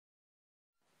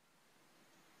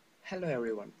Hello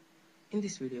everyone. In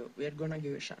this video, we are gonna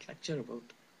give a short lecture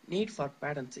about need for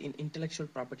patents in intellectual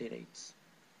property rights.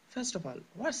 First of all,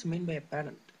 what's meant by a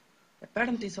patent? A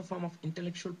patent is a form of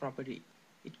intellectual property.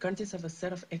 It consists of a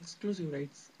set of exclusive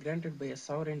rights granted by a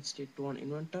sovereign state to an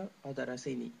inventor or the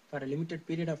assignee for a limited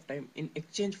period of time in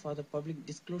exchange for the public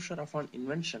disclosure of an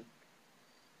invention.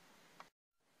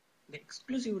 The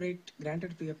exclusive right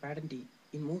granted to a patentee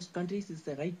in most countries is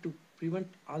the right to prevent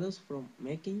others from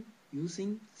making,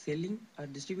 using, selling, or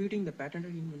distributing the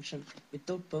patented invention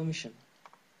without permission.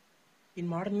 In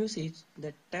modern usage,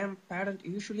 the term patent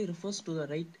usually refers to the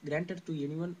right granted to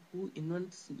anyone who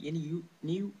invents any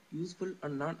new, useful,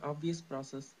 and non-obvious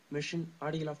process, machine,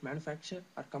 article of manufacture,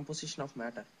 or composition of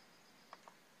matter.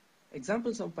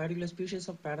 Examples of particular species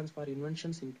of patents for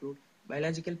inventions include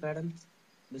biological patents,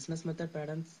 business method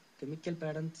patents, chemical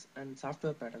patents, and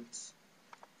software patents.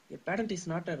 A patent is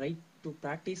not a right to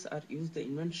practice or use the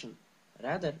invention.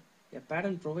 Rather, a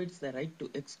patent provides the right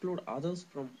to exclude others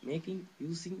from making,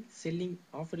 using, selling,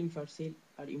 offering for sale,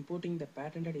 or importing the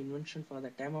patented invention for the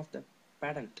term of the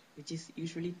patent, which is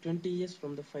usually 20 years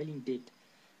from the filing date.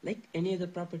 Like any other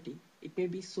property, it may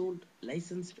be sold,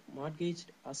 licensed,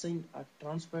 mortgaged, assigned, or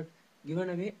transferred, given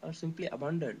away, or simply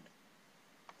abandoned.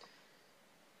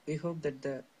 We hope that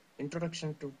the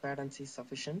introduction to patents is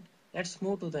sufficient. Let's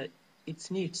move to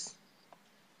its needs.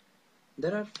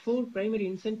 There are 4 primary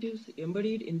incentives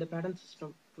embodied in the patent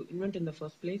system: to invent in the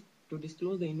first place, to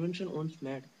disclose the invention once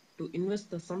made, to invest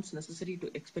the sums necessary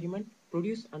to experiment,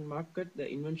 produce and market the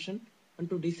invention, and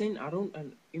to design around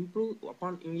and improve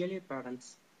upon earlier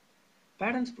patents.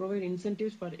 Patents provide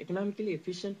incentives for economically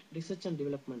efficient research and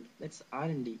development, that's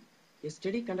R&D. A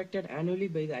study conducted annually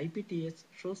by the IPTS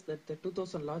shows that the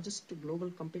 2000 largest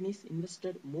global companies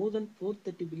invested more than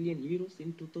 430 billion euros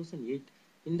in 2008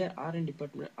 in their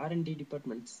R&D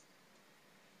departments.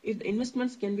 If the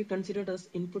investments can be considered as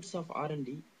inputs of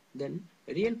R&D, then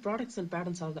real products and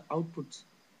patents are the outputs.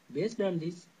 Based on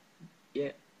this,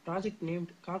 a project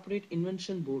named Corporate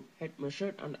Invention Board had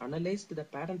measured and analyzed the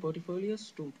patent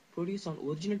portfolios to produce an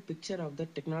original picture of the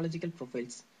technological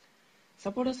profiles.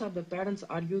 Supporters of the patents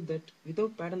argue that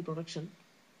without patent protection,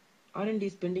 R&D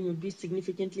spending would be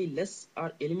significantly less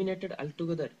or eliminated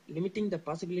altogether, limiting the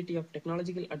possibility of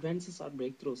technological advances or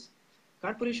breakthroughs.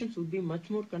 Corporations would be much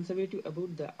more conservative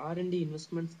about the R&D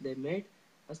investments they made,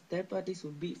 as third parties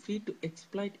would be free to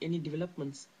exploit any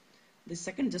developments. The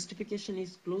second justification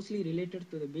is closely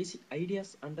related to the basic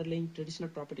ideas underlying traditional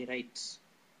property rights.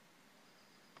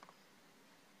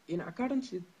 In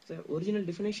accordance with the original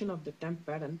definition of the term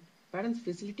patent, patents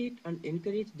facilitate and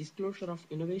encourage disclosure of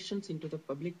innovations into the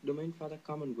public domain for the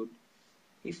common good.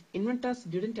 If inventors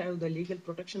didn't have the legal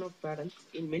protection of patents,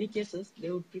 in many cases they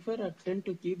would prefer or tend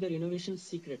to keep their innovations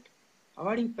secret.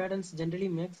 Awarding patents generally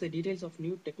makes the details of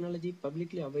new technology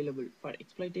publicly available for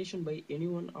exploitation by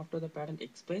anyone after the patent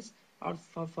expires or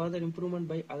for further improvement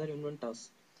by other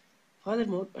inventors.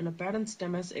 Furthermore, when a patent's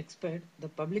term has expired, the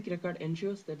public record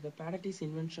ensures that the patentee's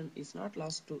invention is not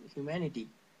lost to humanity.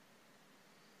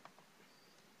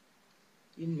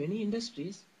 In many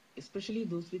industries, especially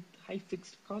those with high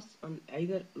fixed costs and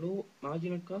either low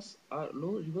marginal costs or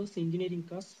low reverse engineering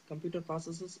costs, computer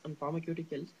processes and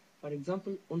pharmaceuticals, for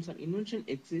example, once an invention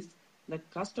exists, the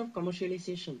cost of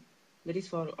commercialization, that is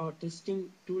for our testing,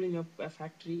 tooling up a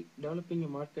factory, developing a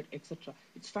market, etc.,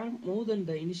 it's far more than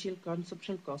the initial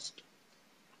conception cost.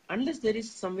 Unless there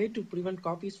is some way to prevent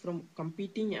copies from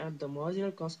competing at the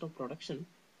marginal cost of production,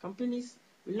 companies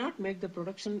will not make the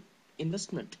production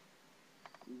investment.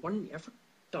 One effect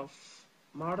of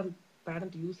modern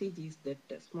patent usage is that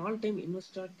a small-time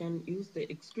investor can use the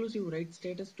exclusive right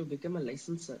status to become a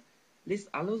licensor. This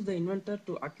allows the inventor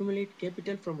to accumulate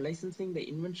capital from licensing the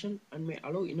invention and may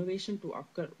allow innovation to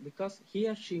occur because he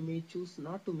or she may choose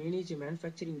not to manage a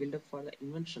manufacturing build-up for the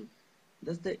invention.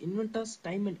 Thus, the inventor's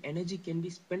time and energy can be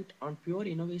spent on pure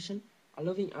innovation,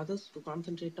 allowing others to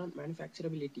concentrate on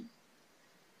manufacturability.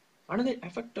 Another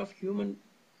effect of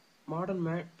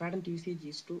modern patent usage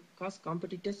is to cause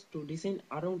competitors to design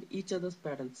around each other's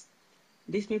patents.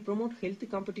 This may promote healthy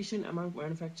competition among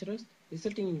manufacturers,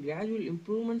 resulting in gradual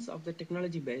improvements of the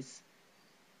technology base.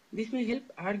 This may help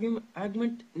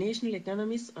augment national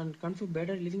economies and confer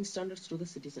better living standards to the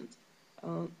citizens.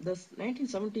 The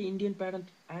 1970 Indian Patent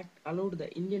Act allowed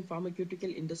the Indian pharmaceutical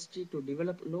industry to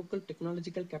develop local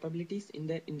technological capabilities in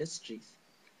their industries.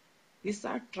 This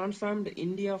act transformed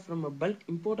India from a bulk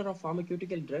importer of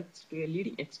pharmaceutical drugs to a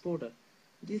leading exporter.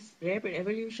 This rapid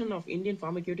evolution of Indian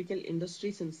pharmaceutical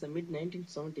industry since the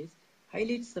mid-1970s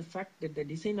highlights the fact that the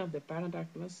design of the Patent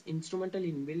Act was instrumental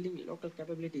in building local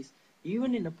capabilities,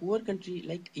 even in a poor country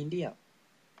like India.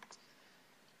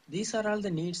 These are all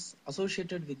the needs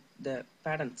associated with the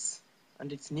patents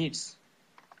and its needs.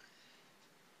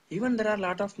 Even there are a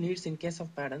lot of needs in case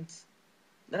of patents.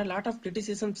 There are a lot of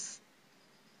criticisms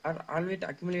are always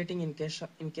accumulating in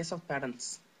case of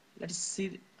patents. Let's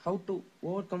see how to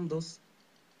overcome those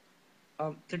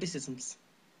criticisms.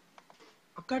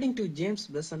 According to James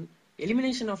Besson,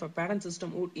 elimination of a patent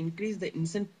system would increase the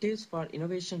incentives for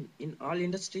innovation in all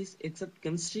industries except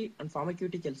chemistry and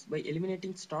pharmaceuticals by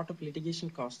eliminating startup litigation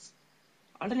costs.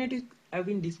 Alternatives have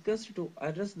been discussed to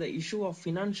address the issue of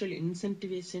financial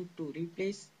incentivization to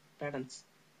replace patents.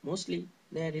 Mostly,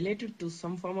 they are related to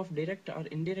some form of direct or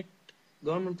indirect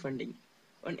government funding.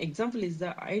 One example is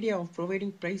the idea of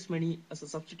providing prize money as a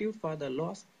substitute for the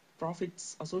lost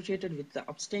profits associated with the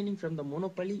abstaining from the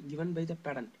monopoly given by the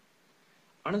patent.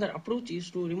 Another approach is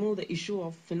to remove the issue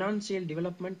of financial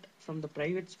development from the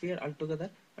private sphere altogether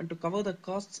and to cover the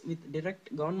costs with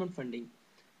direct government funding.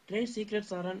 Trade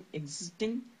secrets are an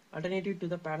existing alternative to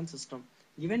the patent system.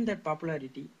 Given their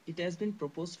popularity, it has been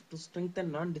proposed to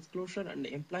strengthen non-disclosure and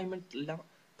employment law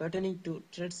pertaining to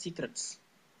trade secrets.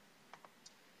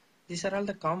 These are all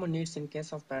the common needs in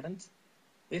case of patents.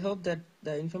 We hope that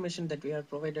the information that we have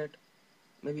provided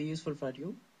may be useful for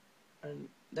you. And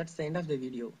that's the end of the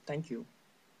video. Thank you.